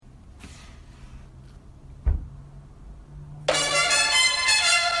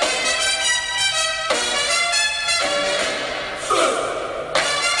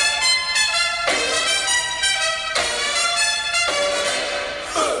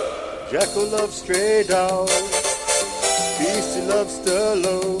Jacko loves stray dogs. Beastie loves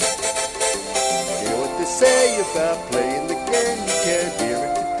Stallone. Hear what they say about playing the game. You can't hear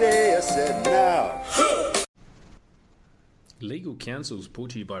it today. I said now. Legal Counsel is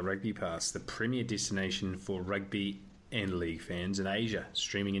brought to you by Rugby Pass, the premier destination for rugby and league fans in Asia,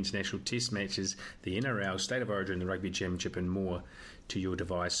 streaming international test matches, the NRL, State of Origin, the Rugby Championship and more to your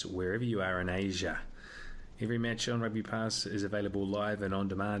device wherever you are in Asia. Every match on Rugby Pass is available live and on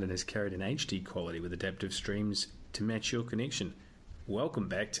demand and is carried in HD quality with adaptive streams to match your connection. Welcome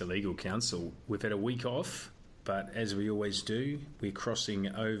back to Legal Counsel. We've had a week off, but as we always do, we're crossing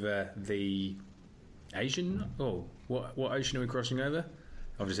over the Asian... Oh, what ocean are we crossing over?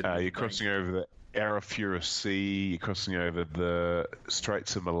 You're crossing over the Arafura Sea, you're crossing over the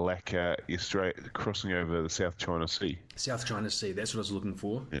Straits of Malacca, you're crossing over the South China Sea. South China Sea, that's what I was looking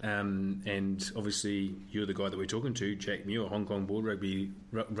for. Yeah. And obviously, you're the guy that we're talking to, Jack Muir, Hong Kong Board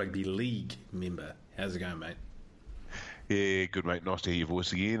Rugby League member. How's it going, mate? Yeah, good, mate. Nice to hear your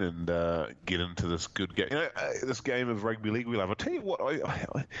voice again and get into this good game. This game of rugby league we love. I'll tell you what,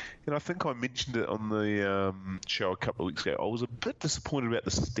 I think I mentioned it on the show a couple of weeks ago. I was a bit disappointed about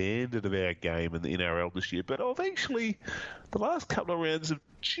the standard of our game in the NRL this year, but I've actually, the last couple of rounds have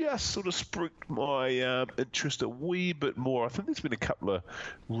just sort of spruiked my interest a wee bit more. I think there's been a couple of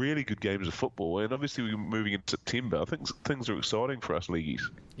really good games of football, and obviously we're moving into September. I think things are exciting for us leagueies.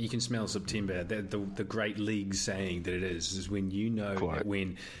 You can smell September. The great league saying that it is when you know that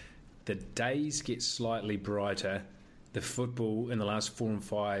when the days get slightly brighter, the football in the last 4 and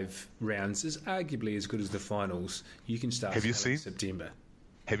 5 rounds is arguably as good as the finals. You can start September.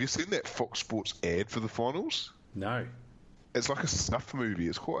 Have you seen that Fox Sports ad for the finals? No. It's like a snuff movie.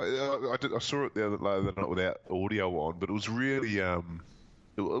 It's quite. I saw it the other night without audio on, but it was really. I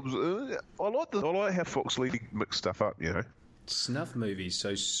like how Fox League mix stuff up. You know. Snuff movies,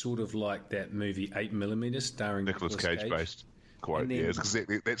 so sort of like that movie 8mm starring Nicolas Cage based. Quite, then, yeah, because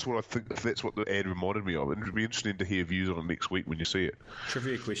that's what I think. That's what the ad reminded me of. It'd be interesting to hear views on it next week when you see it.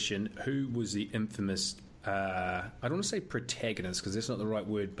 Trivia question: who was the infamous? I don't want to say protagonist because that's not the right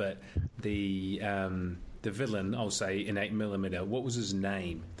word, but the villain, I'll say, in 8mm. What was his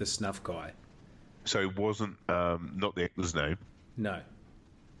name? The snuff guy. So it wasn't not the actor's name. No.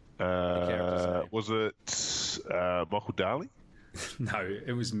 The character's name. Was it Michael Darley? No,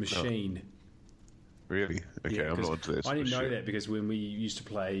 it was Machine. No. Really? Okay, yeah, I'm not into that. I didn't know that because when we used to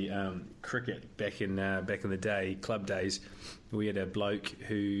play cricket back in the day, club days, we had a bloke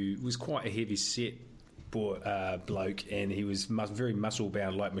who was quite a heavy set bloke, and he was very muscle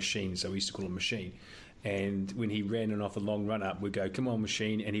bound like Machine, so we used to call him Machine. And when he ran off a long run up, we'd go, "Come on,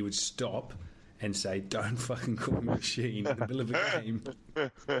 Machine," and he would stop and say, "Don't fucking call me Machine," in the middle of a game.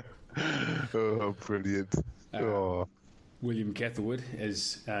 Oh, brilliant! William Catherwood,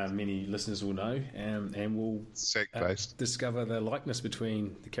 as many listeners will know, and will discover the likeness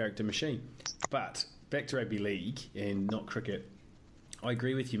between the character Machine. But back to rugby league and not cricket. I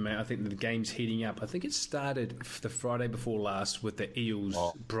agree with you, mate. I think the game's heating up. I think it started the Friday before last with the Eels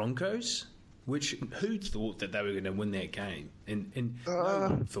Broncos, which who thought that they were going to win that game? And no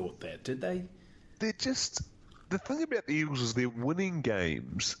one thought that, did they? They're just... The thing about the Eagles is they're winning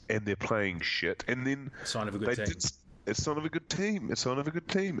games and they're playing shit, and then... Sign of a good team. It's a sign of a good team. It's a sign of a good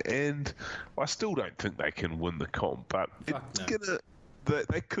team. And I still don't think they can win the comp, but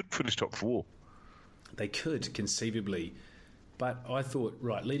they could finish top 4. They could, conceivably. But I thought,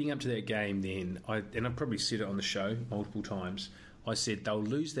 right, leading up to that game then, I probably said it on the show multiple times, I said they'll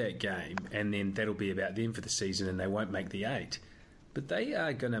lose that game and then that'll be about them for the season and they won't make the 8. But they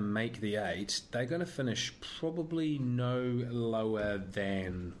are going to make the 8. They're going to finish probably no lower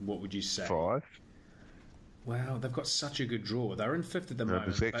than, what would you say? 5. Wow, they've got such a good draw. They're in 5th at the moment.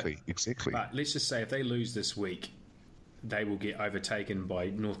 Exactly. But let's just say if they lose this week, they will get overtaken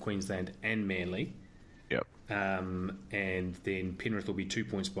by North Queensland and Manly. Yep. And then Penrith will be 2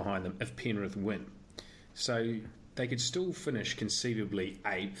 points behind them if Penrith win. So they could still finish conceivably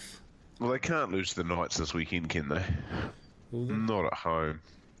 8th. Well, they can't lose to the Knights this weekend, can they? Not at home.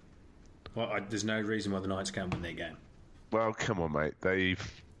 Well, there's no reason why the Knights can't win that game. Well, come on, mate.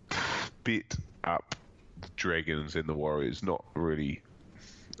 They've bet up the Dragons and the Warriors. Not really.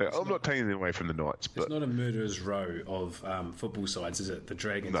 I'm not taking them away from the Knights, but it's not a murderer's row of football sides, is it? The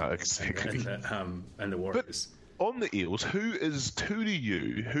Dragons, no, exactly, and the Warriors. But on the Eels, who do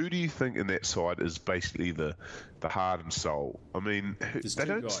you think in that side is basically the heart and soul? I mean, they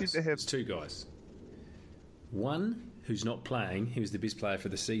don't seem to have. There's 2 guys. One who's not playing, he was the best player for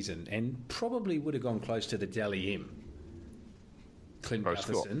the season, and probably would have gone close to the Dally M. Clint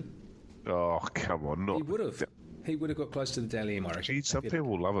Gutherson. Oh, come on! He would have. He would have got close to the Dally M, I reckon. Gee, some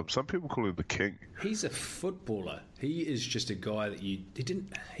people love him. Some people call him the king. He's a footballer. He is just a guy that he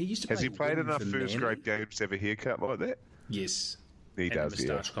used to play. Has he played wing enough for first Manly. grade games to have a haircut like that? Yes. He And does, the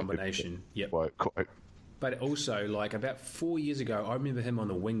moustache combination. Yep. Quite. But also, like about 4 years ago, I remember him on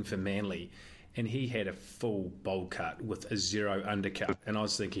the wing for Manly, and he had a full bowl cut with a zero undercut. And I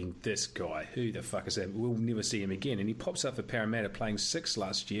was thinking, this guy, who the fuck is that? We'll never see him again. And he pops up for Parramatta playing 6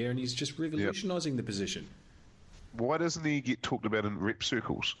 last year, and he's just revolutionising the position. Why doesn't he get talked about in rep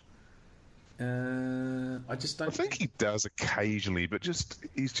circles? I just don't. I think he does occasionally, but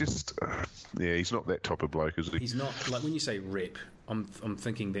he's not that type of bloke, is he? He's not, like when you say rep, I'm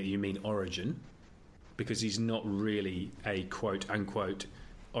thinking that you mean Origin, because he's not really a quote unquote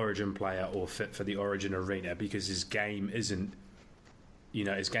Origin player or fit for the Origin arena, because his game isn't,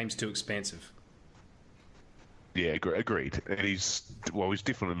 his game's too expansive. Yeah, agreed. And he's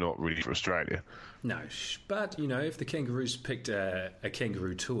definitely not ready for Australia. No, but if the Kangaroos picked a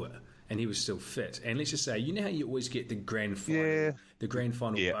kangaroo tour and he was still fit, and let's just say, how you always get the grand final,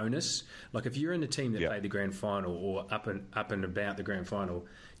 bonus. Like if you're in a team that played the grand final or up and about the grand final,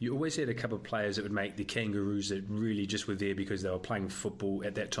 you always had a couple of players that would make the Kangaroos that really just were there because they were playing football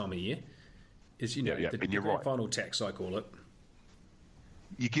at that time of year. Is the grand final tax, I call it.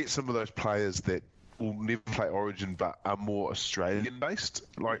 You get some of those players that will never play Origin but are more Australian based.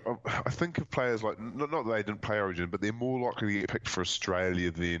 Like I think of players like not that they didn't play Origin, but they're more likely to get picked for Australia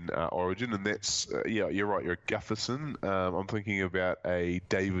than Origin, and that's you're right. You're a Gufferson. I'm thinking about a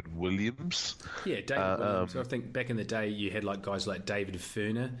David Williams. Yeah, David Williams. I think back in the day you had like guys like David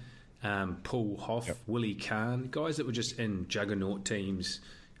Furner, Paul Hoff, Willie Kahn, guys that were just in juggernaut teams,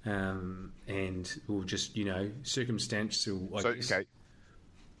 and were just circumstantial. I guess. Okay.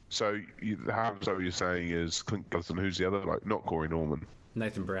 So the half of what you're saying is Clint Gutherson. Who's the other? Like not Corey Norman.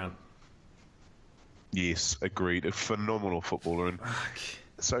 Nathan Brown. Yes, agreed. A phenomenal footballer. And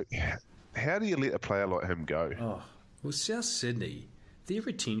so, how do you let a player like him go? Oh, well, South Sydney, their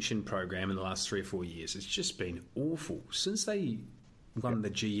retention program in the last 3 or 4 years has just been awful. Since they won the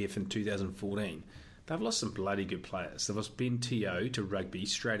GF in 2014, they've lost some bloody good players. They've lost Ben Teo to rugby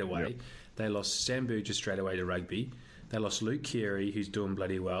straight away. Yep. They lost Sam Burgess straight away to rugby. They lost Luke Carey, who's doing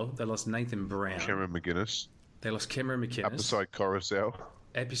bloody well. They lost Nathan Brown. Cameron McGuinness. They lost Cameron McInnes. Up beside Coruscant.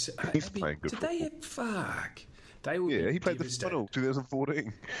 He's playing good football. Fuck. He played the final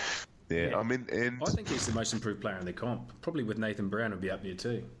 2014. Yeah, I mean, and I think he's the most improved player in the comp. Probably with Nathan Brown would be up there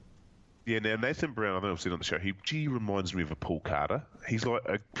too. Yeah, now Nathan Brown, I think I've seen on the show, he reminds me of a Paul Carter. He's like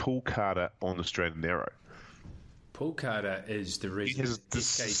a Paul Carter on the straight and narrow. Paul Carter is the reason he has this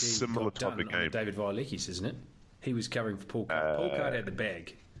similar type of game. David Violeckis, isn't it? He was covering for Paul Carter. Paul Carter had the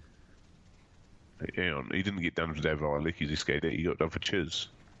bag. Hang on, he didn't get done for David Violeckis. He got done for Chiz.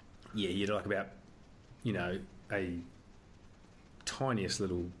 Yeah, he had like about, a tiniest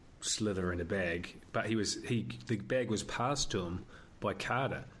little slither in a bag, but the bag was passed to him by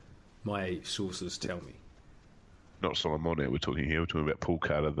Carter. My sources tell me. Not Solomon. We're talking here. We're talking about Paul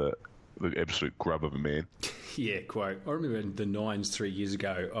Carter, the absolute grub of a man. Yeah, quite. I remember in the Nines 3 years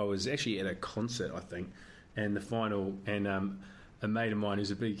ago, I was actually at a concert, I think. And the final, and a mate of mine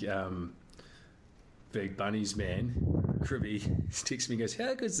who's a big Bunnies man, Cribby, texts me and goes,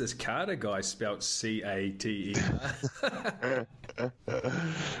 "How good's this Carter guy spelt Cater?"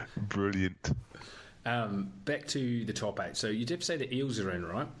 Brilliant. Back to the top 8. So you'd have to say the Eels are in,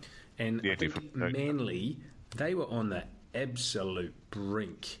 right? And I think Manly, they were on the absolute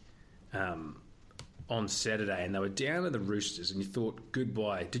brink on Saturday, and they were down to the Roosters, and you thought,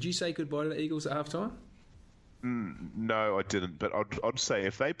 goodbye. Did you say goodbye to the Eagles at halftime? No, I didn't. But I'd say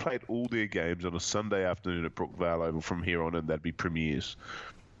if they played all their games on a Sunday afternoon at Brookvale Oval from here on in, they'd be premiers.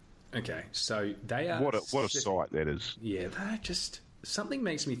 Okay, so they are... What a sight that is. Yeah, they're just... Something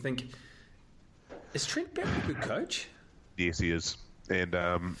makes me think... Is Trent Barrett a good coach? Yes, he is. And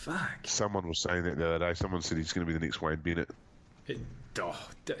Fuck. Someone was saying that the other day. Someone said he's going to be the next Wayne Bennett.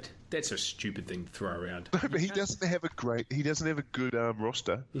 That's a stupid thing to throw around. No, but he doesn't have a good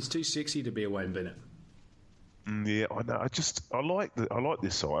roster. He's too sexy to be a Wayne Bennett. Yeah, I know. I like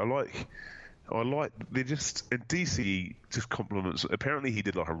this side. I like they're just, and DCE just compliments. Apparently, he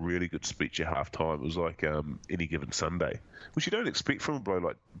did like a really good speech at halftime. It was like Any Given Sunday, which you don't expect from a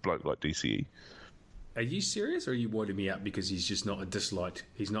bloke like DCE. Are you serious, or are you winding me up because he's just not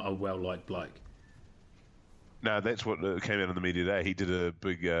he's not a well-liked bloke? No, that's what came out in the media today. He did a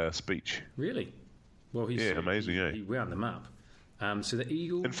big speech. Really? Well, amazing. He wound them up. So the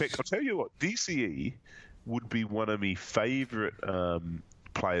Eagles. In fact, I'll tell you what, DCE would be one of my favourite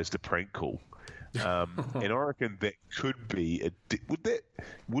players to prank call. And I reckon that could be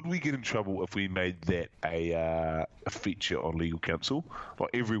would we get in trouble if we made that a feature on Legal Counsel? Like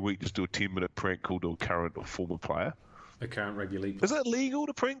every week, just do a 10-minute prank call to a current or former player. A current rugby league. Is it illegal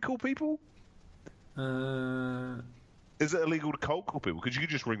to prank call people? Uh, Is it illegal to cold call people? Because you could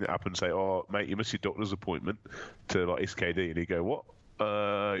just ring that up and say, "Oh, mate, you missed your doctor's appointment," to like SKD, and you go, "What?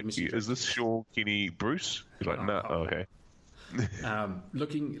 Is this Sean Kenny Bruce?" He's like, "No, oh, okay."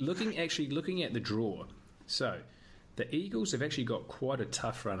 looking at the draw. So, the Eagles have actually got quite a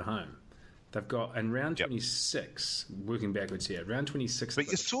tough run home. They've got in round 26, working backwards here, round 26. But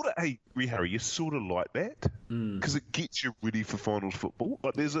you sort of, Harry, you sort of like that because it gets you ready for finals football.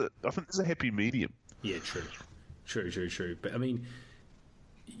 Like I think there's a happy medium. Yeah, true. But I mean,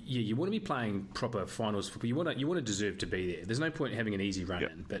 yeah, you want to be playing proper finals football. You want to deserve to be there. There's no point having an easy run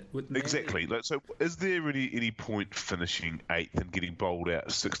in. But exactly. So, is there any point finishing 8th and getting bowled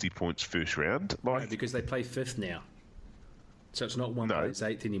out 60 points first round? No, because they play 5th now, so it's not 1 place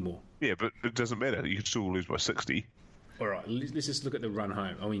 8th anymore. Yeah, but it doesn't matter. You can still lose by 60. All right, let's just look at the run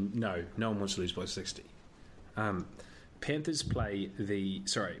home. I mean, no one wants to lose by 60.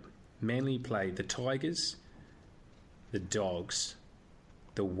 Manly play the Tigers, the Dogs,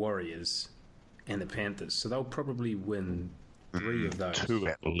 the Warriors, and the Panthers. So they'll probably win 3 of those. 2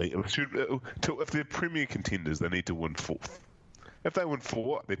 at least. If they're Premier contenders, they need to win 4th. If they win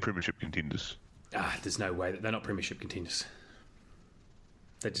 4, they're Premiership contenders. There's no way that they're not Premiership contenders.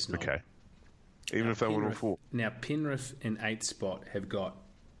 They're just not. Okay. Even if they win all 4. Now, Penrith in 8th spot have got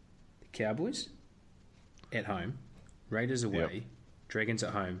the Cowboys at home, Raiders away, Dragons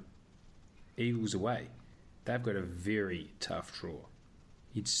at home, Eagles away. They've got a very tough draw.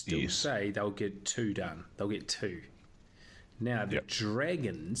 You'd still say they'll get 2 done. They'll get 2. Now, the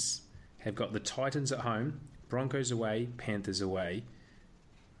Dragons have got the Titans at home, Broncos away, Panthers away,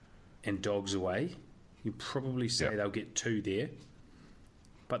 and Dogs away. You'd probably say they'll get 2 there.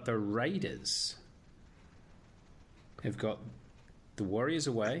 But the Raiders have got the Warriors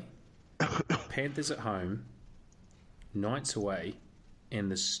away, Panthers at home, Knights away, and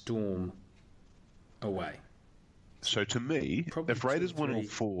the Storm away. So to me, if Raiders win all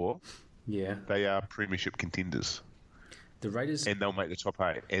 4, they are Premiership contenders. The Raiders, and they'll make the top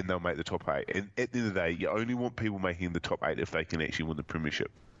 8. And at the end of the day, you only want people making the top 8 if they can actually win the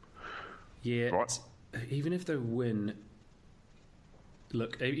Premiership. Yeah, right. Even if they win.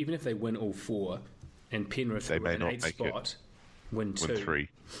 Look, even if they win all 4, and Penrith they may in not 8th make spot, win 2. Win 3.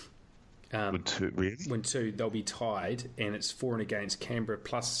 Win 2, really? Win 2, they'll be tied, and it's for and against Canberra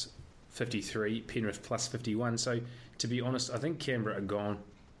plus 53, Penrith plus 51. So, to be honest, I think Canberra are gone.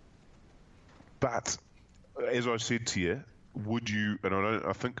 But, as I said to you, would you, and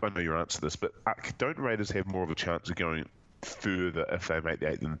I think I know your answer to this, but don't Raiders have more of a chance of going further if they make the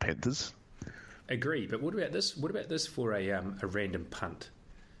 8th than the Panthers? Agree, but what about this? What about this for a random punt?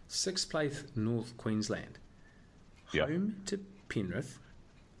 6th place North Queensland, home to Penrith,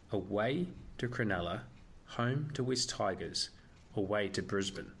 away to Cronulla, home to West Tigers, away to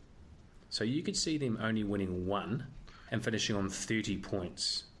Brisbane. So you could see them only winning 1 and finishing on 30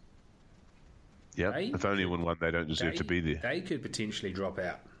 points. Yeah, if they only win 1, they don't deserve to be there. They could potentially drop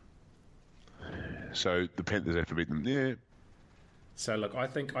out. So the Panthers have to beat them. Yeah. So look, I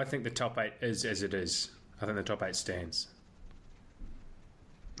think the top 8 is as it is. I think the top 8 stands.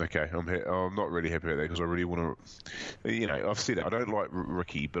 Okay, I'm not really happy about that because I really want to. I've said it. I don't like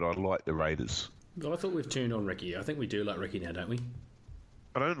Ricky, but I like the Raiders. Well, I thought we've turned on Ricky. I think we do like Ricky now, don't we?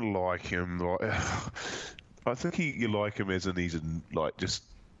 I don't like him. I think you like him as in he's just.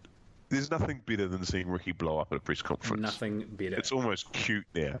 There's nothing better than seeing Ricky blow up at a press conference. Nothing better. It's almost cute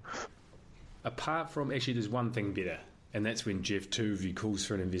now. Apart from actually, there's one thing better. And that's when Jeff Tuvey calls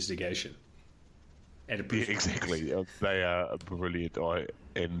for an investigation. Exactly. They are brilliant.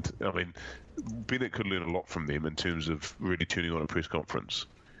 Bennett could learn a lot from them in terms of really turning on a press conference.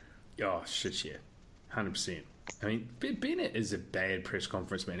 Oh, shit, yeah. 100%. I mean, Bennett is a bad press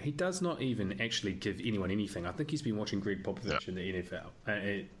conference man. He does not even actually give anyone anything. I think he's been watching Greg Popovich in the NFL,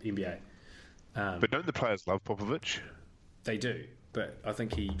 NBA. But don't the players love Popovich? They do. But I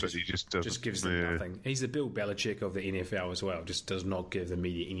think he just gives them nothing. He's the Bill Belichick of the NFL as well, just does not give the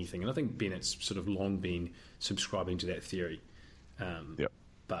media anything. And I think Bennett's sort of long been subscribing to that theory.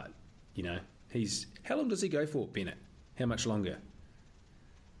 But, he's... How long does he go for, Bennett? How much longer?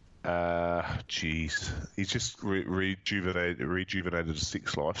 He's just rejuvenated his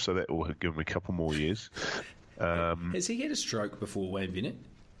sex life, so that will give him a couple more years. Has he had a stroke before, Wayne Bennett?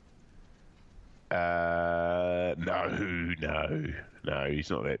 No, he's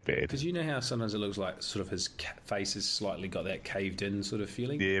not that bad. Because you know how sometimes it looks like sort of his face has slightly got that caved in sort of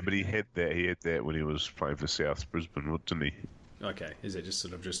feeling? Yeah, but he had that when he was playing for South Brisbane, didn't he? Okay, is it just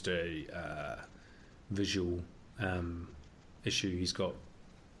a visual issue he's got?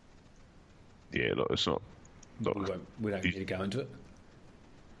 Yeah, look, it's not. We don't need to go into it.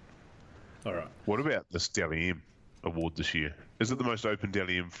 All right. What about this Dally M award this year? Is it the most open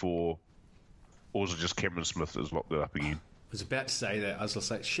Dally M or is it just Cameron Smith that's locked it up again? I was about to say that. I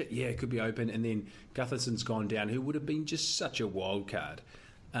was like, shit, yeah, it could be open. And then Gutherson's gone down, who would have been just such a wild card.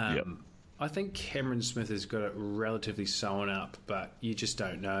 Yep. I think Cameron Smith has got it relatively sewn up, but you just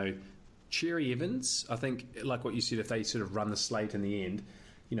don't know. Cherry Evans, I think, like what you said, if they sort of run the slate in the end,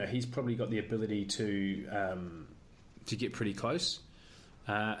 he's probably got the ability to get pretty close.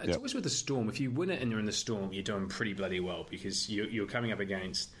 It's always with the Storm. If you win it and you're in the Storm, you're doing pretty bloody well because you're coming up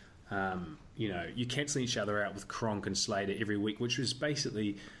against, you're cancelling each other out with Cronk and Slater every week, which was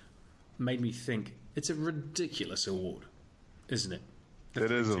basically made me think it's a ridiculous award, isn't it?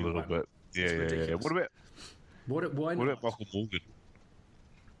 It is a little bit. Yeah. What about Michael Morgan?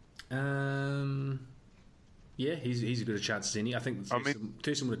 Yeah, he's as good a chance as any. I think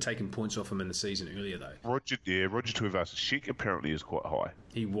Thurston would have taken points off him in the season earlier, though. Roger Tuivasa-Sheck apparently is quite high.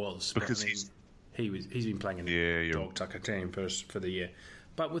 He was because he's been playing in the Dog Tucker team for the year.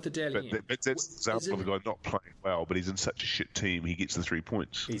 But with the Dally M, that's an example of a guy not playing well, but he's in such a shit team, he gets the 3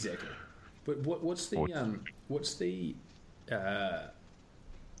 points. Exactly. But what's the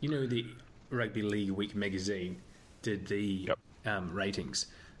the Rugby League Week magazine did the ratings.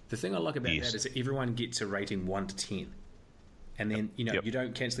 The thing I like about that is that everyone gets a rating 1 to 10. And then, you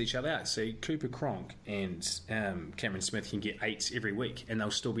don't cancel each other out. So Cooper Cronk and Cameron Smith can get 8s every week, and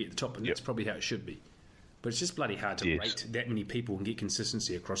they'll still be at the top. And that's probably how it should be. But it's just bloody hard to rate that many people and get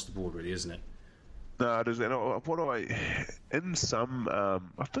consistency across the board, really, isn't it? No, it isn't. I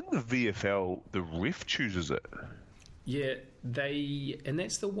think the VFL, the ref chooses it. Yeah, and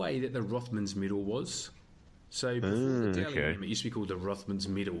that's the way that the Rothmans medal was. So before the Dally M, it used to be called the Rothmans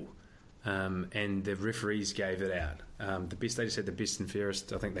medal, and the referees gave it out. They just had the best and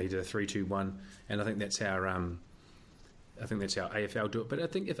fairest. I think they did a 3-2-1, and I think that's how AFL do it. But I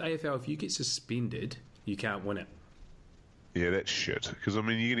think if you get suspended, you can't win it. Yeah, that's shit. Because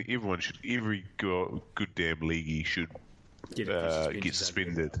every good damn leaguey should get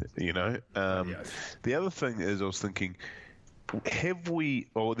suspended. The other thing is, I was thinking,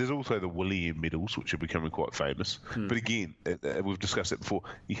 there's also the William medals, which are becoming quite famous. But again, we've discussed it before.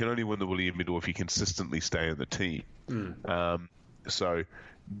 You can only win the William medal if you consistently stay in the team. So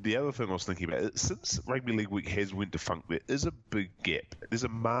the other thing I was thinking about, since Rugby League Week has went defunct, there is a big gap. There's a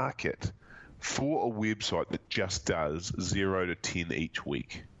market for a website that just does 0 to 10 each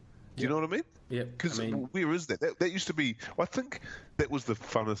week. Do you know what I mean? Yeah. Because where is that? That used to be, I think that was the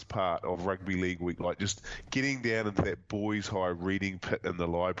funnest part of Rugby League Week, like just getting down into that boys' high reading pit in the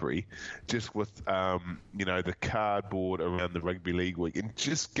library, just with, the cardboard around the Rugby League Week, and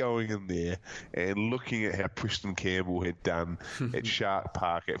just going in there and looking at how Preston Campbell had done at Shark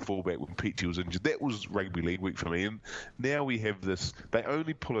Park at fullback when Peachy was injured. That was Rugby League Week for me. And now we have this, they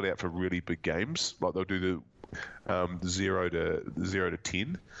only pull it out for really big games, like they'll do the 0 to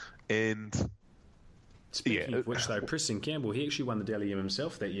 10. And speaking of which, though, Preston Campbell, he actually won the Dally M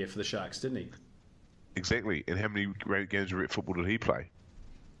himself that year for the Sharks, didn't he? Exactly. And how many games of rep football did he play?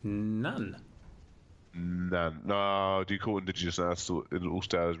 None. No, do you call Indigenous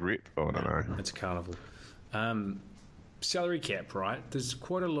All-Stars rep? Oh, I don't know. It's a carnival. Salary cap, right? There's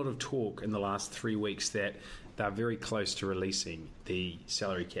quite a lot of talk in the last 3 weeks that they're very close to releasing the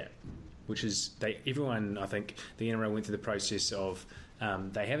salary cap, which is everyone, I think, the NRL went through the process of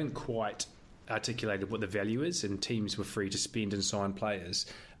they haven't quite articulated what the value is, and teams were free to spend and sign players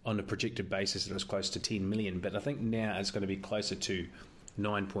on a projected basis that was close to 10 million. But I think now it's going to be closer to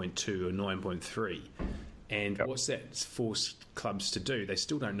 9.2 or 9.3. And what's that forced clubs to do? They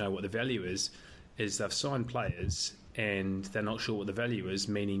still don't know what the value is they've signed players and they're not sure what the value is,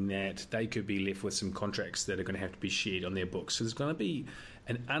 meaning that they could be left with some contracts that are going to have to be shared on their books. So there's going to be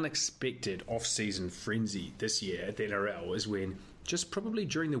an unexpected off-season frenzy this year at the NRL, is when, just probably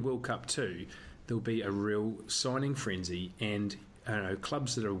during the World Cup too, there'll be a real signing frenzy, and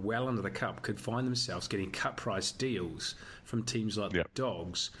clubs that are well under the cup could find themselves getting cut price deals from teams like the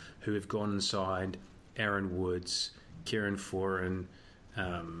Dogs, who have gone and signed Aaron Woods, Kieran Foran,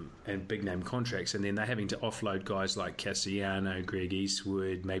 and big name contracts, and then they're having to offload guys like Cassiano, Greg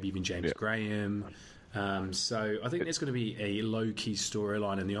Eastwood, maybe even James Graham. So I think that's going to be a low-key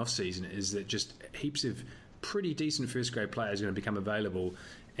storyline in the off-season, is that just heaps of pretty decent first-grade players are going to become available,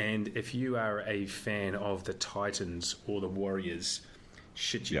 And if you are a fan of the Titans or the Warriors,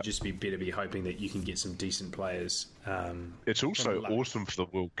 shit, you'd just better be hoping that you can get some decent players. It's also awesome for the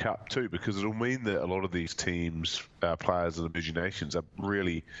World Cup too, because it'll mean that a lot of these teams, players and imaginations, are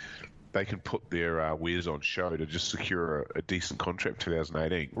really, they can put their wares on show to just secure a decent contract.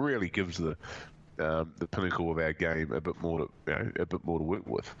 2018 really gives the pinnacle of our game a bit more to work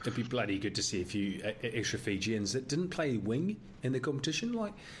with. It'd be bloody good to see a few extra Fijians that didn't play wing in the competition.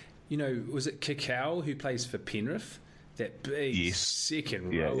 Like, was it Kakao who plays for Penrith? That big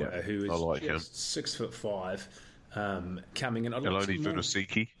second rower who is just 6'5", coming in. Eloni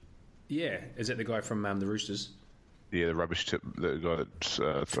Vunosiki. Yeah, is that the guy from the Roosters? Yeah, the rubbish tip. The guy that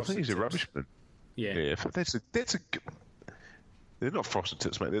I think he's a rubbishman. Yeah, that's a. They're not frosted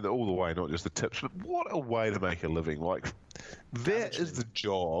tips, mate. They're all the way, not just the tips. But what a way to make a living! Like that is the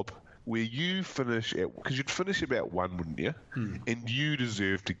job where you finish at, because you'd finish about 1, wouldn't you? And you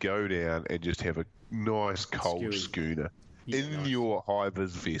deserve to go down and just have a nice cold schooner in your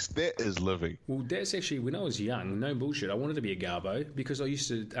high-vis vest. That is living. Well, that's actually, when I was young, no bullshit, I wanted to be a Garbo, because I used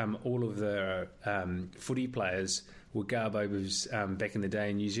to, all of the footy players were Garbos back in the day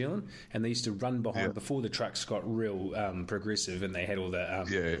in New Zealand, and they used to run behind, before the trucks got real progressive and they had all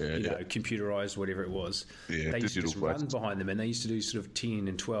the computerised, whatever it was, they used to just run behind them, and they used to do sort of 10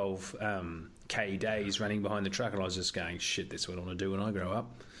 and 12 K days running behind the truck, and I was just going, shit, that's what I want to do when I grow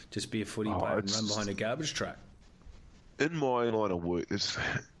up. Just be a footy player and run behind a garbage truck. In my line of work,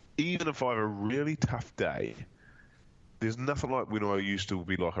 even if I have a really tough day, there's nothing like when I used to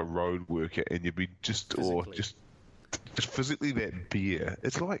be like a road worker and you'd be just physically that beer.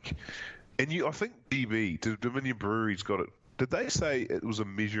 It's like, and I think DB, Dominion Brewery's got it. Did they say it was a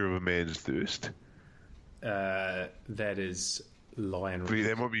measure of a man's thirst? That is Lion Red.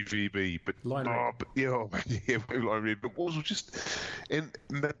 That might be VB, but Lion Red. But Lion Red. But what was just, and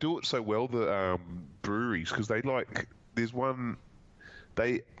they do it so well, the breweries, because they there's one,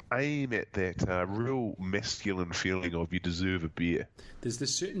 they aim at that real masculine feeling of you deserve a beer. There's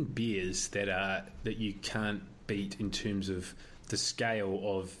certain beers that you can't beat in terms of the scale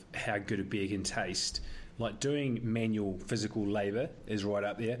of how good a beer can taste. Like doing manual physical labour is right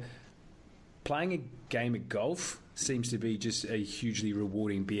up there. Playing a game of golf seems to be just a hugely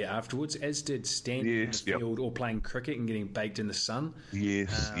rewarding beer afterwards, as did standing in the field or playing cricket and getting baked in the sun.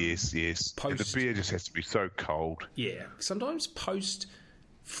 Yes. And the beer just has to be so cold. Yeah. Sometimes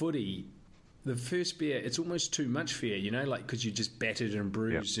post-footy, the first beer, it's almost too much for you, because you're just battered and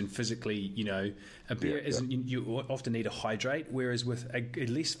bruised and physically, a beer isn't, you often need to hydrate, whereas with a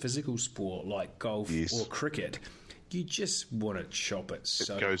less physical sport like golf or cricket, you just want to chop it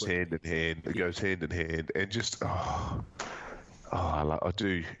so it goes hand in hand. It goes hand in hand. And just, I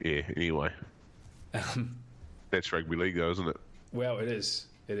do. Yeah, anyway. That's rugby league, though, isn't it? Well, it is.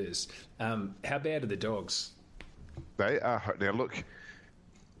 It is. How bad are the Dogs? They are. Now, look,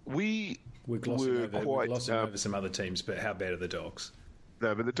 we're glossing over some other teams, but how bad are the Dogs?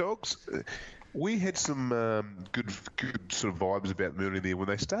 No, but the Dogs, we had some good sort of vibes about them earlier there when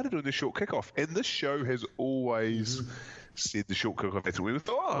they started doing the short kickoff. And this show has always said the short kickoff. We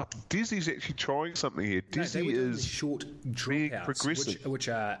thought, Desi's actually trying something here. Desi is short dropouts, which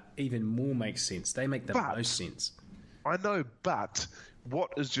are even more make sense. They make the most sense. I know, but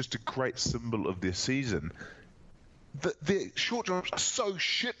what is just a great symbol of their season? Their short drops are so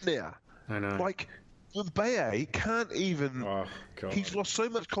shit now. I know. Like, Baye can't even... Oh, God. He's lost so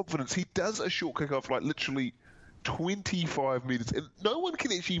much confidence. He does a short kickoff, like, literally 25 metres, and no one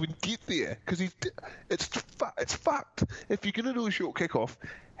can actually even get there, because it's fucked. If you're going to do a short kickoff,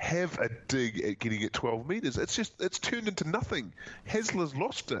 have a dig at getting it 12 metres. It's turned into nothing. Hasler's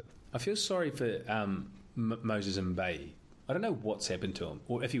lost it. I feel sorry for Moses Mbaye. I don't know what's happened to him,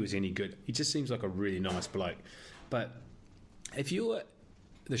 or if he was any good. He just seems like a really nice bloke. But if you're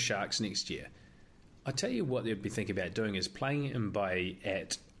the Sharks next year, I tell you what they'd be thinking about doing is playing Mbaye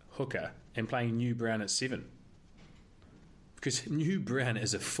at hooker and playing New Brown at 7. Because New Brown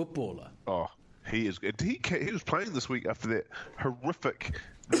is a footballer. Oh, he is. He was playing this week after that horrific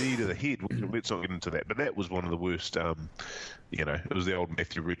knee to the head. Let's not get into that. But that was one of the worst. It was the old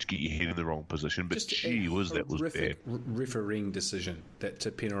Matthew Rich, get your head in the wrong position. But that was bad. Refereeing decision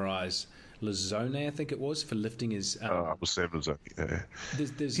to penalise Lazone, I think it was, for lifting his... it was Sam Lazone,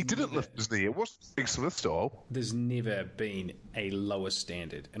 He didn't lift his knee. It wasn't Big Smith style. There's never been a lower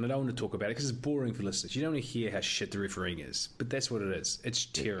standard. And I don't want to talk about it because it's boring for listeners. You don't want to hear how shit the refereeing is. But that's what it is. It's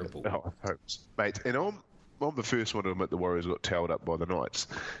terrible. Mate, and I'm the first one to admit the Warriors got towed up by the Knights.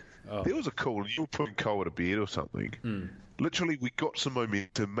 There was a call, and you were putting Cole to bed or something. Literally, we got some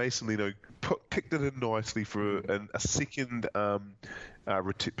momentum. Mason Lino kicked it in nicely for a second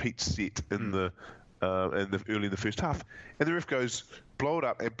repeat set in the early in the first half, and the ref goes blow it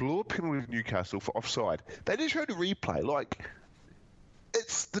up and blew a penalty to Newcastle for offside. They just showed a replay. Like,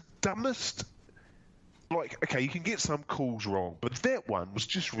 it's the dumbest. Like, okay, you can get some calls wrong, but that one was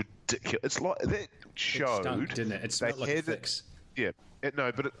just ridiculous. It's like that showed, it stunk, didn't it? It smelled like a fix. Yeah,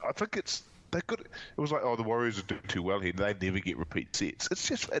 no, but I think it's they could. It was like, oh, the Warriors are doing too well here. They never get repeat sets. It's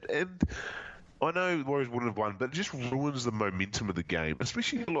just, and I know the Warriors wouldn't have won, but it just ruins the momentum of the game,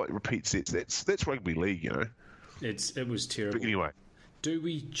 especially like repeat sets. That's rugby league, you know. It was terrible. But anyway. Do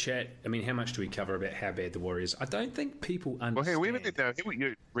we chat? I mean, how much do we cover about how bad the Warriors? I don't think people understand. Well, hey, we haven't now.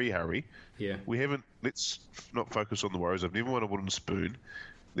 Harry. Yeah. We haven't. Let's not focus on the Warriors. I've never won a wooden spoon.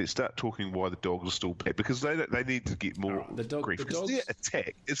 Let's start talking why the Dogs are still bad, because they need to get more grief. Because their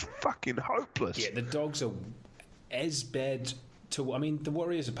attack is fucking hopeless. Yeah, the Dogs are as bad. I mean, the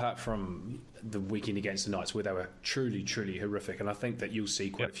Warriors, apart from the weekend against the Knights, where they were truly, truly horrific, and I think that you'll see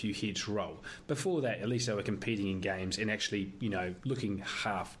quite a few heads roll. Before that, at least they were competing in games and actually, looking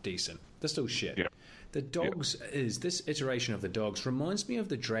half decent. They're still shit. Yep. The Dogs this iteration of the Dogs reminds me of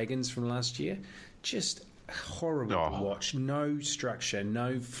the Dragons from last year. Just horrible to watch. No structure,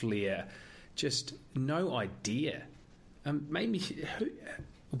 no flair, just no idea.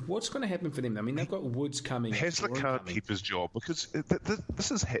 What's going to happen for them? I mean, they've got Woods coming. Hasler can't keep his job because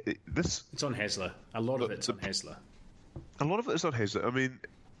this is. It's on Hasler. A lot of it's on Hasler. A lot of it is on Hasler. I mean,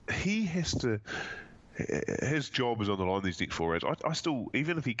 he has to. His job is on the line these next 4 hours. I still,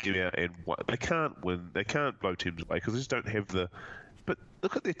 even if he get out and they can't win, they can't blow teams away because they just don't have the. But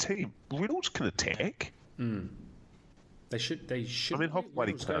look at their team. Reynolds can attack. They should. I mean,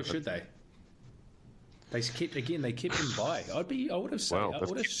 Hoffweiting can't. Should they? They kept him by. I would have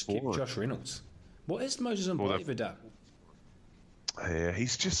skipped Josh Reynolds. What has Moses Mbye ever done? Yeah,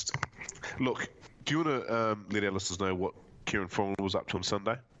 he's just. Look, do you want to let our listeners know what Kieran Foran was up to on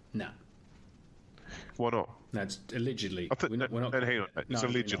Sunday? No. Why not? No, it's allegedly. We're not. Hang on, it's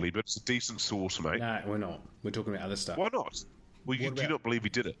allegedly, but it's a decent source, mate. No, we're not. We're talking about other stuff. Why not? Well, do you not believe he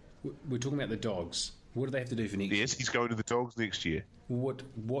did it? We're talking about the Dogs. What do they have to do for next year? Yes, he's going to the Dogs next year.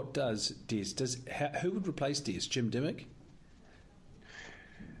 What does Des? Who would replace Des? Jim Dimmock?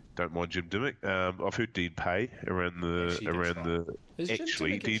 Don't mind Jim Dimmock. I've heard Dean Pay around the.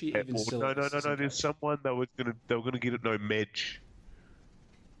 Actually, Dean Pay. No. There's someone they were gonna get it. No, Madge.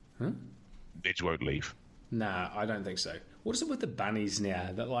 Huh? Madge won't leave. Nah, I don't think so. What is it with the Bunnies now?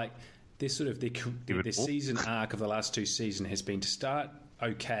 That like their sort of their season arc of the last 2 seasons has been to start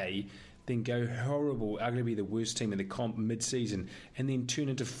okay, then go horrible, arguably the worst team in the comp mid-season, and then turn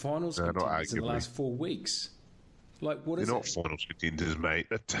into finals contenders in the last 4 weeks. Like, what is it? They're not finals contenders, mate.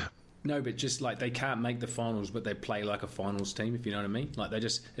 No, but just like they can't make the finals, but they play like a finals team, if you know what I mean. Like, they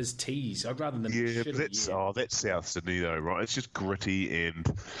just, it's tease. I'd rather them but that's South Sydney, though, right? It's just gritty and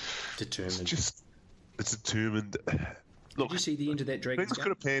determined. It's determined. Look, did you see the end of that Dragons things could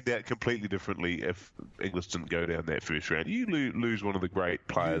have panned out completely differently if Inglis didn't go down that first round. You lose one of the great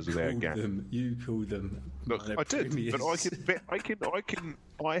players of our game. You called them. Look, I did, but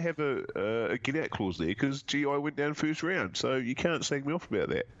I have a get out clause there because GI went down first round, so you can't slag me off about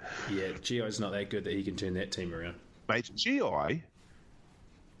that. Yeah, GI's not that good that he can turn that team around. Mate, GI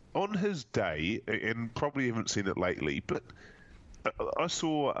on his day, and probably haven't seen it lately, but. I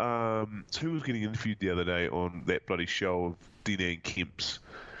saw who was getting interviewed the other day on that bloody show of Dean Kemp's.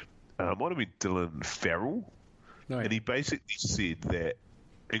 Might have been Dylan Farrell. No, and he basically said that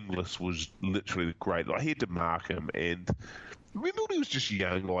Inglis was literally great. Like, he had to mark him. And remember when he was just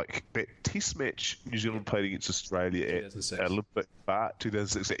young, like that test match New Zealand played against Australia at Olympic Park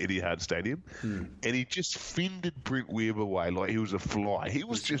 2006 at Etihad Stadium. And he just fended Brent Webb away like he was a fly. He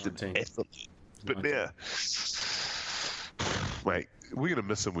was just 19. An athlete. But now... Mate, we're going to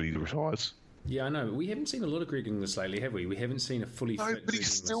miss him when he retires. Yeah, I know. We haven't seen a lot of Greg Inglis lately, have we? We haven't seen a fully fit but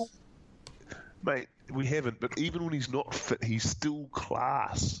he's still... Mate, we haven't. But even when he's not fit, he's still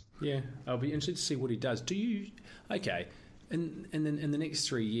class. Yeah, I'll be interested to see what he does. Do you... Okay, in the next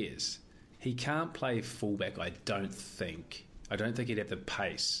 3 years, he can't play fullback, I don't think. I don't think he'd have the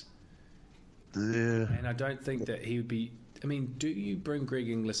pace. Yeah. And I don't think that he would be... I mean, do you bring Greg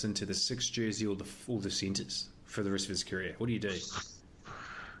Inglis into the 6th jersey or the centres for the rest of his career? What do you do?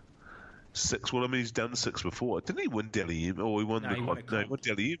 6. Well, I mean, he's done 6 before. Didn't he win Dally M? Or he won he won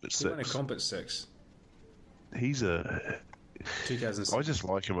Dally M at 6. He won a comp at 6. He's a... 2006. I just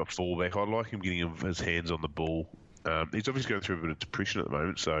like him at fullback. I like him getting his hands on the ball. He's obviously going through a bit of depression at the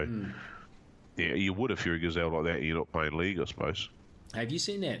moment, so... Yeah, you would if you're a gazelle like that and you're not playing league, I suppose. Have you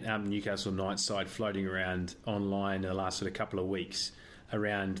seen that Newcastle Knights side floating around online in the last sort of couple of weeks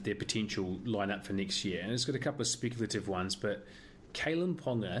around their potential lineup for next year? And it's got a couple of speculative ones, but Kalen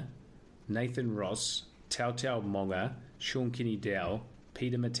Ponga, Nathan Ross, Tautau Monga, Sean Kenny-Dowell,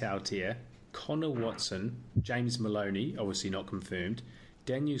 Peter Matautia, Connor Watson, James Maloney, obviously not confirmed,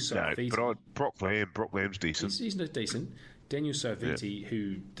 Daniel Saifiti. No, but Brock Lamb's decent. He's not decent. Daniel Saifiti,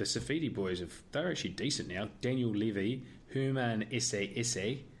 who the Saifiti boys they're actually decent now. Daniel Levy, Herman Esse,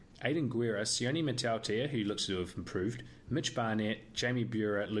 Aidan Guerra, Sione Matautia, who looks to have improved, Mitch Barnett, Jamie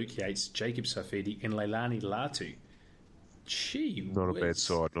Buehler, Luke Yates, Jacob Saifiti, and Leilani Latu. Gee, not a bad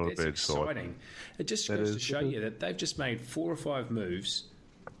side. Not a bad exciting. side. It just goes to show you that they've just made 4 or 5 moves,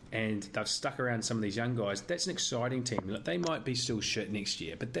 and they've stuck around some of these young guys. That's an exciting team. Look, they might be still shit next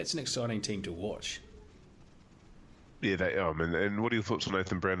year, but that's an exciting team to watch. Yeah, they are. And what are your thoughts on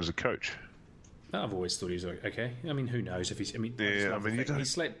Nathan Brown as a coach? I've always thought he was okay. I mean, who knows if he's? He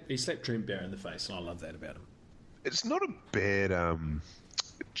slapped Trent Barrett in the face, and I love that about him. It's not a bad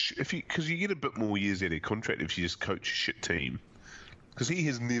because you get a bit more years out of contract if you just coach a shit team. Because he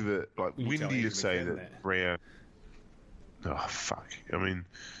has never when do you say that Brown? Oh fuck! I mean,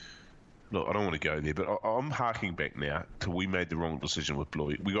 look, I don't want to go there, but I'm harking back now to we made the wrong decision with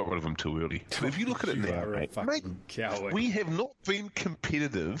Bluey. We got rid of him too early. But if you look at it now, mate, we have not been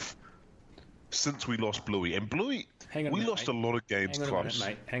competitive since we lost Bluey. And Bluey, we lost a lot of games close.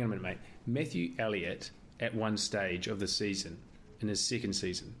 Hang on a minute, mate. Matthew Elliott, at one stage of the season, in his second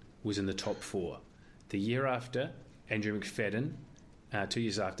season, was in the top 4. The year after, Andrew McFadden, 2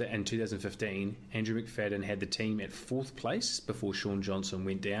 years after, in 2015, Andrew McFadden had the team at 4th place before Sean Johnson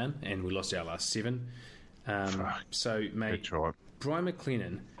went down, and we lost our last 7. So, mate, Brian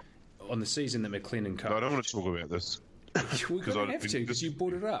McLennan, on the season that McLennan coached... No, I don't want to talk about this. We're going to have to, because you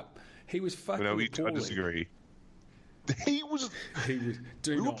brought it up. He was fucking appalling. I disagree. We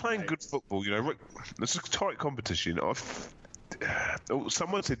were playing good football, you know. It's a tight competition.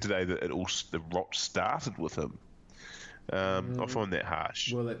 Someone said today that the rot started with him. I find that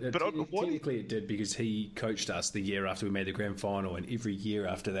harsh. Well, technically it did, because he coached us the year after we made the grand final, and every year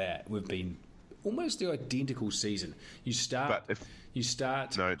after that we've been almost the identical season. You start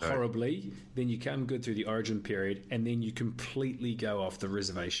horribly, then you come good through the origin period, and then you completely go off the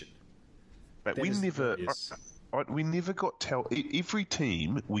reservation. But we never got every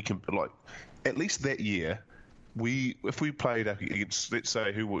team we can at least that year. If we played against, let's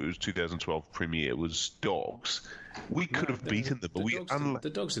say, who was 2012 Premier was Dogs, we could have beaten them. But the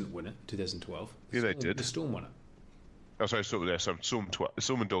Dogs didn't win it 2012. Yeah, they did. The Storm won it. Oh, sorry, Storm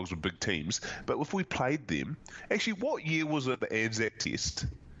and Dogs were big teams. But if we played them, actually, what year was it? The Anzac Test.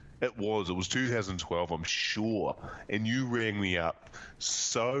 It was 2012, I'm sure. And you rang me up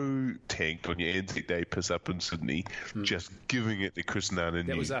so tanked on your Anzac Day piss up in Sydney, just giving it to Chris Nunn and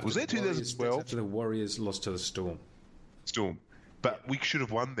was that 2012? After the Warriors lost to the Storm. But we should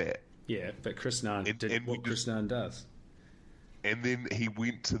have won that. Yeah, but Chris Nunn did what Chris Nunn does. And then he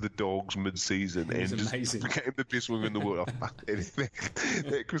went to the Dogs mid-season and just became the best winger in the world. Oh, fuck,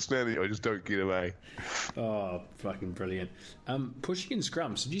 that Chris Nunn, I just don't get away. Oh, fucking brilliant. Pushing in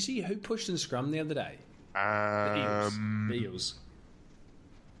scrums. Did you see who pushed in scrum the other day? The Eels.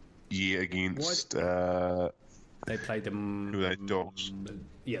 Yeah, against... they played them... Who were they? Dogs?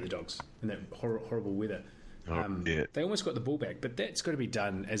 Yeah, the Dogs. In that horrible weather. Yeah. They almost got the ball back, but that's got to be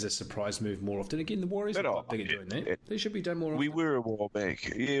done as a surprise move more often. Again, the Warriors are quite big at doing that. They should be done more often. We were a while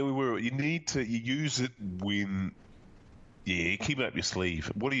back. Yeah, we were. You use it when... Yeah, you keep it up your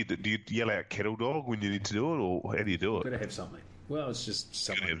sleeve. What do you do? Do you yell out kettle dog when you need to do it, or how do you do it? Got to have something. Well, it's just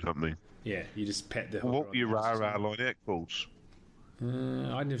something. Got to have something. Yeah, you just pat the... What were your rah-rah line out calls?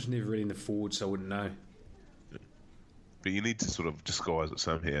 I was never really in the forward, so I wouldn't know. But you need to sort of disguise it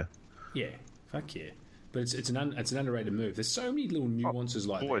somehow. Yeah, fuck yeah. But it's an underrated move. There's so many little nuances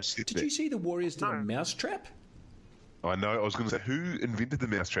like that. Did you see the Warriors do a mousetrap? I know. I was going to say, who invented the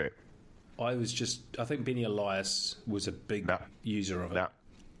mousetrap? I think Benny Elias was a big user of it.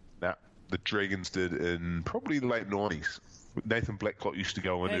 No. The Dragons did in probably the late 90s. Nathan Blacklock used to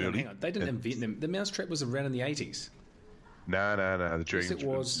go on early. Hang on. They didn't invent them. The mousetrap was around in the 80s. No. The Dragons... Yes, it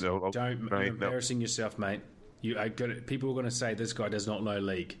was. You're embarrassing yourself, mate. People are going to say this guy does not know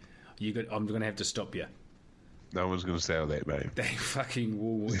league. I'm going to have to stop you. No one's going to say all that, mate. They fucking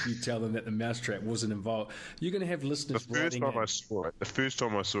will if you tell them that the mousetrap wasn't involved. You're going to have listeners writing in. The first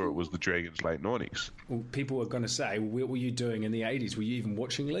time I saw it was the Dragons' late 90s. Well, people are going to say, what were you doing in the 80s? Were you even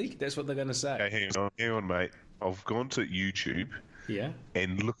watching League? That's what they're going to say. Okay, hang on, mate. I've gone to YouTube. Yeah.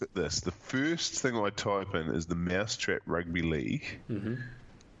 And look at this. The first thing I type in is the Mousetrap Rugby League. Mm-hmm.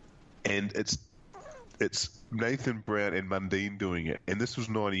 And it's Nathan Brown and Mundine doing it, and this was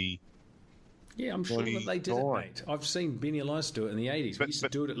 90. Yeah, I'm sure that they did it, mate. I've seen Benny Elias do it in the 80s. We used to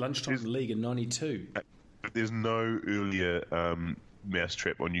do it at lunchtime league in 92. But there's no earlier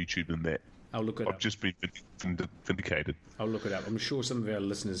mousetrap on YouTube than that. I'll look it up. I've just been vindicated. I'll look it up. I'm sure some of our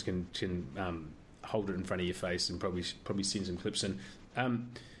listeners can hold it in front of your face and probably send some clips in.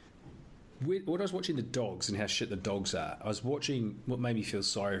 When I was watching the dogs and how shit the dogs are, I was watching what made me feel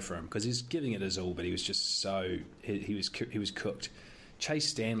sorry for him because he's giving it his all, but he was just so he was cooked. Chase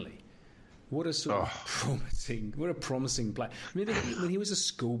Stanley, what a promising play. Remember when he was a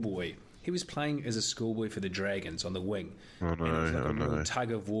schoolboy? He was playing as a schoolboy for the Dragons on the wing. Oh, no, and it was like a real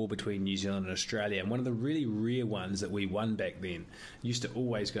tug of war between New Zealand and Australia. And one of the really rare ones that we won back then used to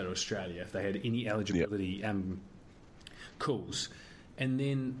always go to Australia if they had any eligibility calls. And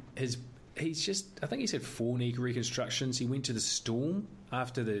then he's just, I think he's had 4 knee reconstructions. He went to the Storm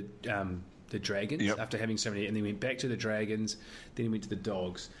after the Dragons, after having so many, and then went back to the Dragons, then he went to the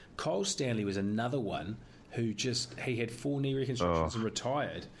Dogs. Kyle Stanley was another one who he had 4 knee reconstructions and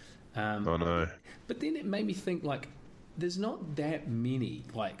retired. But then it made me think, like, there's not that many,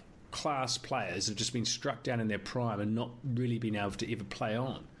 like, class players who have just been struck down in their prime and not really been able to ever play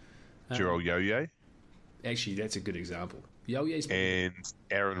on. Gerald Yo-Yo. Actually, that's a good example. Yo-Yo's and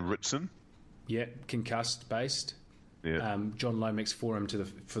Aaron Ritson. Yeah, concussed based. Yeah. John Lomax forearm to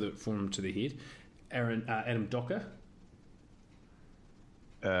the head. Adam Docker.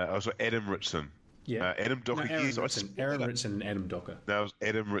 Also Adam Ritson. Yeah. Adam Docker. Aaron Ritson and Adam Docker. That was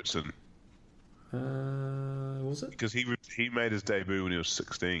Adam Ritson. Was it? Because he made his debut when he was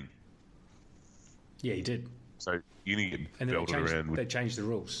 16. Yeah, he did. So you need to get and belted around. They changed the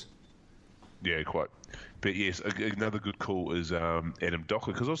rules. Yeah, quite. But yes, another good call is Adam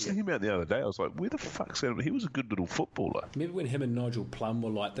Docker, because I was thinking about it the other day. I was like, where the fuck's Adam? He was a good little footballer. Remember when him and Nigel Plum were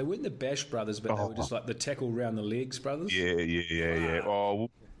like, they weren't the Bash brothers, but they were just like the tackle round the legs brothers? Yeah. Oh,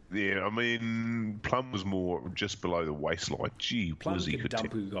 yeah, I mean, Plum was more just below the waistline. Gee, Plum's a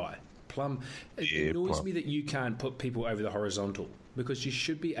dumpy guy. Plum, it annoys me that you can't put people over the horizontal, because you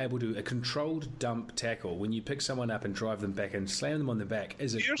should be able to. A controlled dump tackle, when you pick someone up and drive them back and slam them on the back,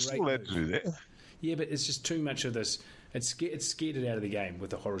 is a You're great still allowed to do that. Yeah, but it's just too much of this. It's scared it out of the game with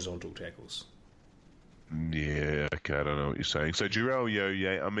the horizontal tackles. Yeah, okay, I don't know what you're saying. So Jarrell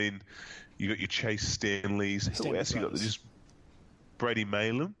Yo-Yo, I mean, you got your Chase Stanleys. Who else you got? Just Brady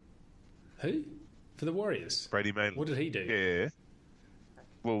Malin. Who? For the Warriors? Brady Malin. What did he do? Yeah.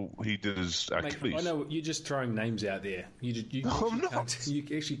 Well, he did his Achilles. I know you're just throwing names out there. You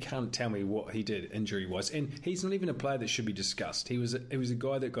actually can't tell me what he did injury-wise, and he's not even a player that should be discussed. He was a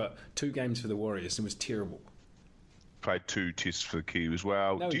guy that got 2 games for the Warriors and was terrible. Played 2 tests for the Kiwis.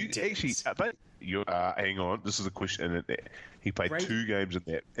 Well, no, do you actually? Hang on, this is a question. He played 2 games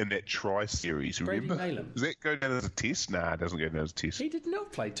in that tri series. Remember? Does that go down as a test? Nah, it doesn't go down as a test. He did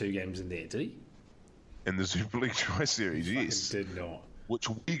not play 2 games in there, did he? In the Super League tri series, yes. Did not. Which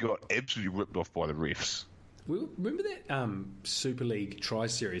we got absolutely ripped off by the refs. Remember that Super League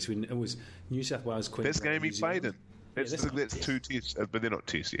tri-series when it was New South Wales, Queensland? That's game he played in. That's 2 tests, but they're not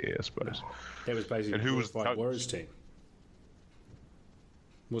tests, I suppose. No. That was basically and who was the Warriors team.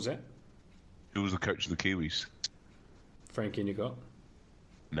 What was that? Who was the coach of the Kiwis? Frank Endicott?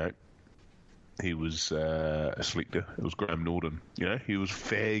 No. He was a selector. It was Graham Norton. You know, he was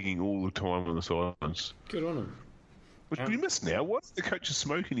fagging all the time on the sidelines. Good on him. Which we miss now. Why doesn't the coaches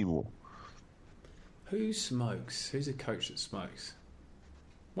smoke anymore? Who smokes? Who's a coach that smokes?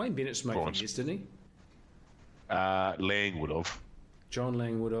 Wayne Bennett smoked for years, didn't he? Lang would have. John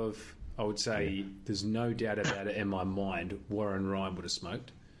Lang would have. I would say there's no doubt about it in my mind. Warren Ryan would have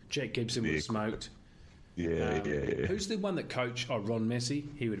smoked. Jack Gibson would have smoked. Yeah. Who's the one that coached? Oh, Ron Massey.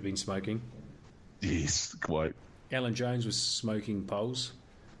 He would have been smoking. Yes, quite. Alan Jones was smoking poles.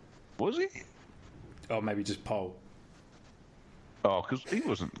 Was he? Oh, maybe just pole. Oh, because he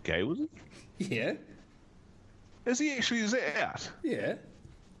wasn't gay, was he? Yeah. Is he actually? Is that out? Yeah.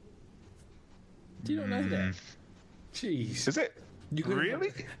 Do you not know that? Jeez. Is that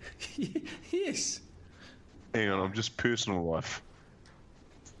really? Yes. Hang on, I'm just personal life.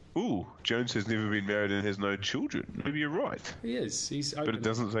 Ooh, Jones has never been married and has no children. Maybe you're right. He is. He's open. But it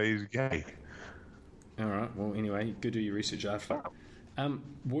doesn't say he's gay. All right. Well, anyway, go do your research after.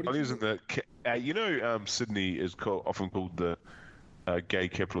 What Sydney is often called the gay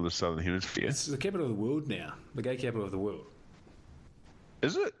capital of the Southern Hemisphere. It's the capital of the world now. The gay capital of the world.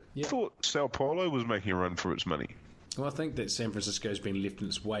 Is it? Yeah. I thought Sao Paulo was making a run for its money. Well, I think that San Francisco's been left in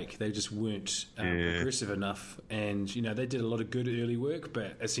its wake. They just weren't progressive enough, and they did a lot of good early work,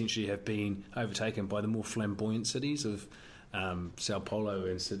 but essentially have been overtaken by the more flamboyant cities of Sao Paulo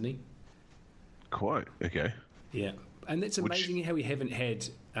and Sydney. Quite. Okay. Yeah, and it's amazing how we haven't had,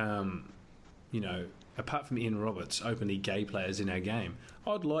 apart from Ian Roberts, openly gay players in our game.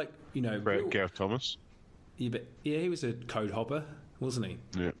 I'd like, Gareth Thomas. Yeah, but he was a code hopper, wasn't he?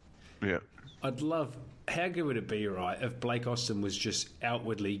 Yeah. Yeah. I'd love. How good would it be, right, if Blake Austin was just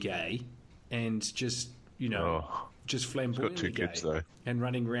outwardly gay and just, just flamboyantly got two gay kids, though. and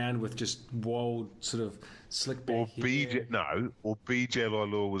running around with just wild sort of slick back Or hair. BJ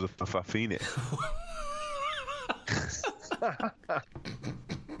Law was a fafine.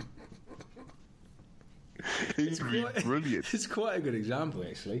 He's brilliant. It's quite a good example,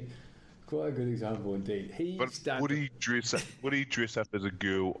 actually. Quite a good example indeed. Would he dress up? Would he dress up as a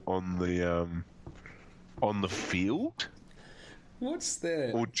girl on the field, What's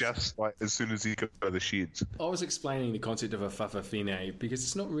the? or just like as soon as he got out of the sheds? I was explaining the concept of a fafafine because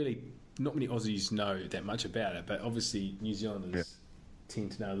it's not many Aussies know that much about it, but obviously New Zealanders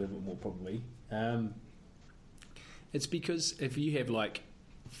tend to know a little bit more probably. It's because if you have like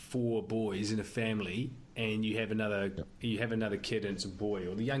 4 boys in a family and you have another kid and it's a boy,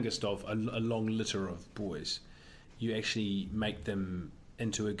 or the youngest of a long litter of boys, you actually make them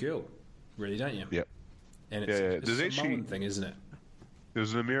into a girl, really, don't you? Yeah. And it's a Samoan thing, isn't it? There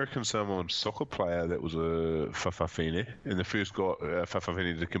was an American Samoan soccer player that was a fafafine, and the first got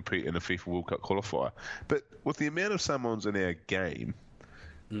fafafine to compete in a FIFA World Cup qualifier. But with the amount of Samoans in our game,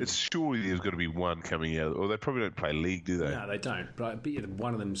 it's surely there's got to be one coming out. Or they probably don't play league, do they? No, they don't. But I bet you that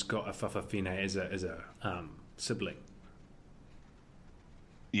one of them's got a fafafine as a sibling.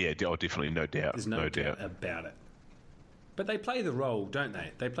 Yeah, definitely, no doubt. There's no doubt about it. But they play the role, don't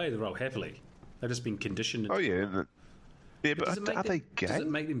they? They play the role happily. They've just been conditioned. Oh yeah, but are they gay? Does it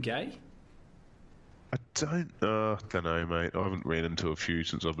make them gay? I don't know, mate. I haven't ran into a few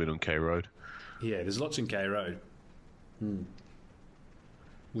since I've been on K Road. Yeah, there's lots in K Road.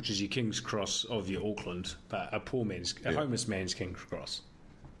 Which is your King's Cross of your Auckland, but a homeless man's King's Cross.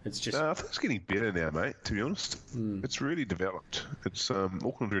 It's just. I think it's getting better now, mate. To be honest, it's really developed. It's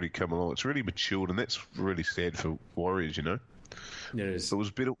Auckland's really come along. It's really matured, and that's really sad for Warriors. It is. It was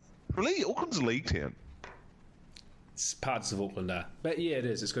better. Really, Auckland's a league town. It's parts of Auckland are, but yeah, it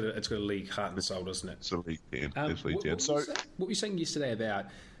is. It's got a league heart and soul, doesn't it? It's a league town. It's a league town. What were you saying yesterday about?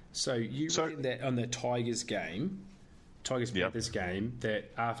 So you read that on the Tigers Panthers game,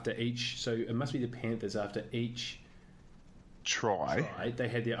 that after each, so it must be the Panthers after each try they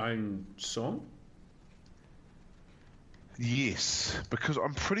had their own song. Yes, because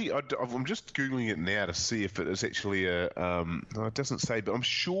I'm just googling it now to see if it is actually a. No, it doesn't say, but I'm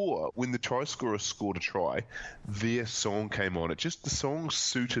sure when the try scorer scored a try, their song came on. The song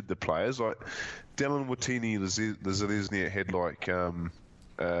suited the players. Like Dylan Watini Lesniak had like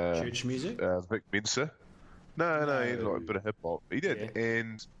church music. Vic Mensa. No, he had like a bit of hip hop. He did,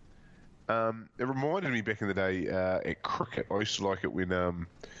 and it reminded me back in the day at cricket. I used to like it when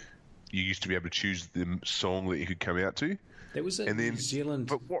you used to be able to choose the song that you could come out to. That was a New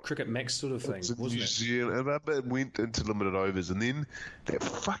Zealand Cricket Max sort of thing, wasn't it? New Zealand, it went into limited overs, and then that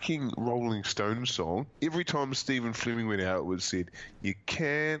fucking Rolling Stones song, every time Stephen Fleming went out, it was said, "You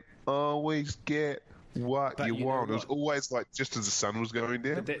can't always get what you want." It was always like just as the sun was going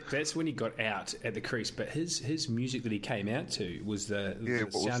down. But that's when he got out at the crease. But his music that he came out to was the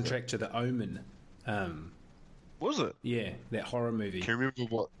soundtrack to The Omen. Was it? Yeah, that horror movie. Can you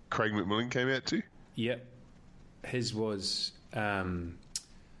remember what Craig McMillan came out to? Yep. His was Return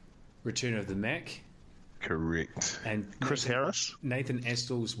of the Mac. Correct. And Chris Harris? Nathan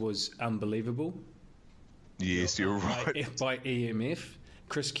Astl's was Unbelievable. Yes, you're right. By EMF.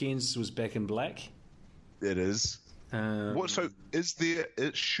 Chris Cairns was Back in Black. It is. So is there?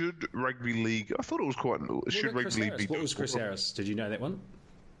 Should rugby league? I thought it was quite. Should rugby league be? What was Chris Harris? Did you know that one?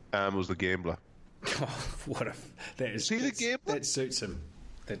 It was The Gambler. Oh, that is. See The Gambler? That suits him.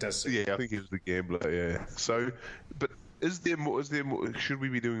 That does suit him. Yeah, I think he was The Gambler. Yeah. So, but is there more? Should we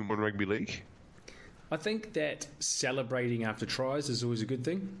be doing more rugby league? I think that celebrating after tries is always a good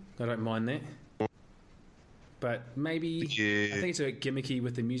thing. I don't mind that. But maybe I think it's a bit gimmicky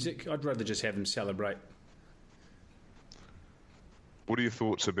with the music. I'd rather just have them celebrate. What are your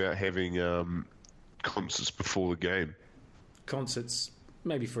thoughts about having concerts before the game? Concerts,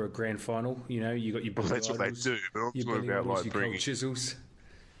 maybe for a grand final. You got your Billy that's Idols, what they do. But I'm talking about like bringing chisels.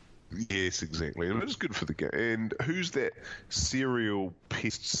 Yes, exactly. And it's good for the game. And who's that serial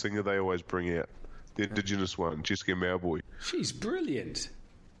pest singer they always bring out? The Indigenous one, Jessica Mauboy. She's brilliant.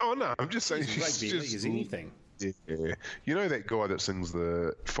 Oh no, I'm just saying she's rugby league as anything. Yeah, you know that guy that sings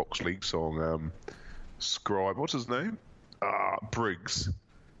the Fox League song, Scribe. What's his name? Briggs.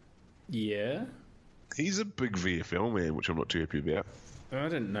 Yeah. He's a big VFL man, which I'm not too happy about. I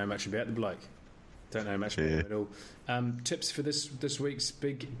didn't know much about the bloke. Don't know much about them at all. Tips for this week's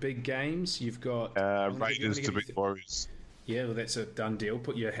big games. You've got Raiders to beat Warriors. Yeah, well, that's a done deal.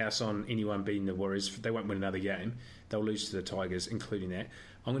 Put your house on anyone beating the Warriors. They won't win another game. They'll lose to the Tigers, including that.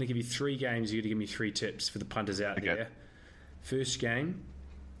 I'm going to give you 3 games. You're going to give me 3 tips for the punters out there. First game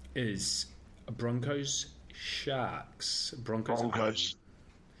is Broncos Sharks. Broncos.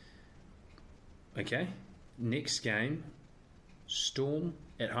 Okay. Next game, Storm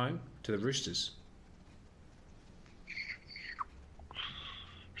at home to the Roosters.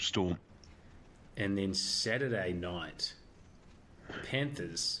 Storm. And then Saturday night,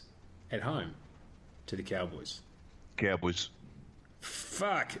 Panthers at home to the Cowboys. Cowboys.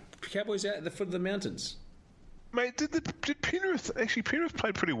 Fuck. Cowboys out at the foot of the mountains. Mate, did Penrith... Actually, Penrith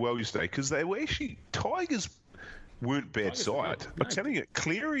played pretty well yesterday because they were actually... Tigers weren't bad side. I'm telling you,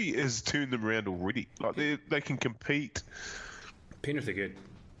 Cleary has turned them around already. Like, they can compete. Penrith are good.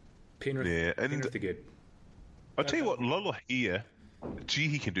 Penrith are good. I'll tell you what, Lola here... Gee,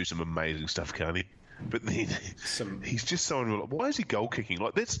 he can do some amazing stuff, can't he? But then he's just so unreal. Why is he goal kicking?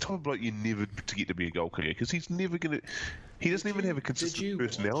 Like, that's the type of bloke you never to get to be a goal kicker because he's never going to... He doesn't even have a consistent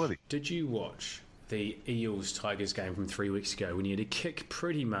personality. Did you watch the Eels-Tigers game from 3 weeks ago when he had to kick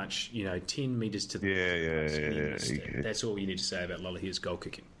pretty much, 10 metres to the... Yeah. That's all you need to say about Lolohei's goal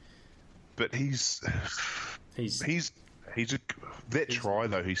kicking. But he's that try,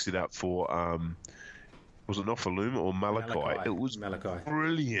 though, he set up for... was it Nofaluma or Malachi? It was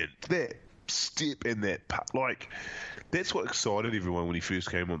brilliant. That step and that putt, like, that's what excited everyone when he first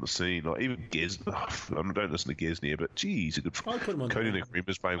came on the scene. Like, even Gaz, I don't listen to Gaz near, but gee, he's a good. I'd put him on Cody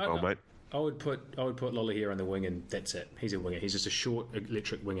Nickrema's playing well, mate. I would put Lola here on the wing, and that's it. He's a winger. He's just a short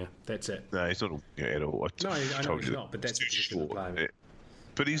electric winger. That's it. No, he's not a winger at all. I know he's not, but that's the position to play.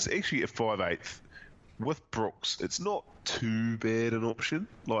 But he's actually a 5'8". With Brooks, it's not too bad an option.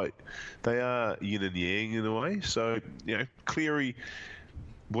 Like, they are yin and yang in a way. So, Cleary,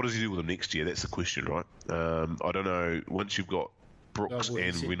 what does he do with them next year? That's the question, right? I don't know. Once you've got Brooks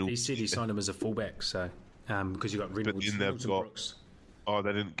and Reynolds... He said he signed him as a fullback, so... Because you've got Reynolds and Brooks. Oh,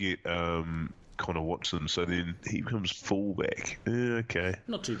 they didn't get Connor Watson, so then he becomes fullback. Okay.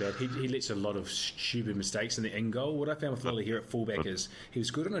 Not too bad. He lets a lot of stupid mistakes in the end goal. What I found with Lola here at fullback is he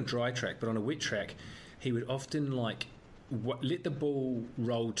was good on a dry track, but on a wet track... he would often let the ball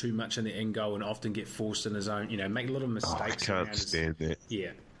roll too much in the end goal and often get forced in his own, make a lot of mistakes. I can't stand that.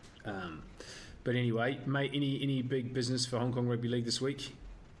 Yeah. But anyway, mate, any big business for Hong Kong Rugby League this week?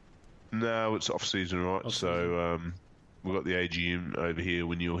 No, it's off season, right? So we've got the AGM over here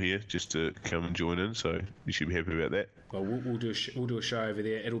when you're here, just to come and join in. So you should be happy about that. Well, we'll do a show over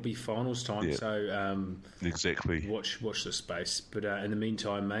there. It'll be finals time, so exactly. Watch the space. But in the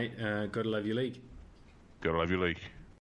meantime, mate, gotta love your league. Gotta love your league.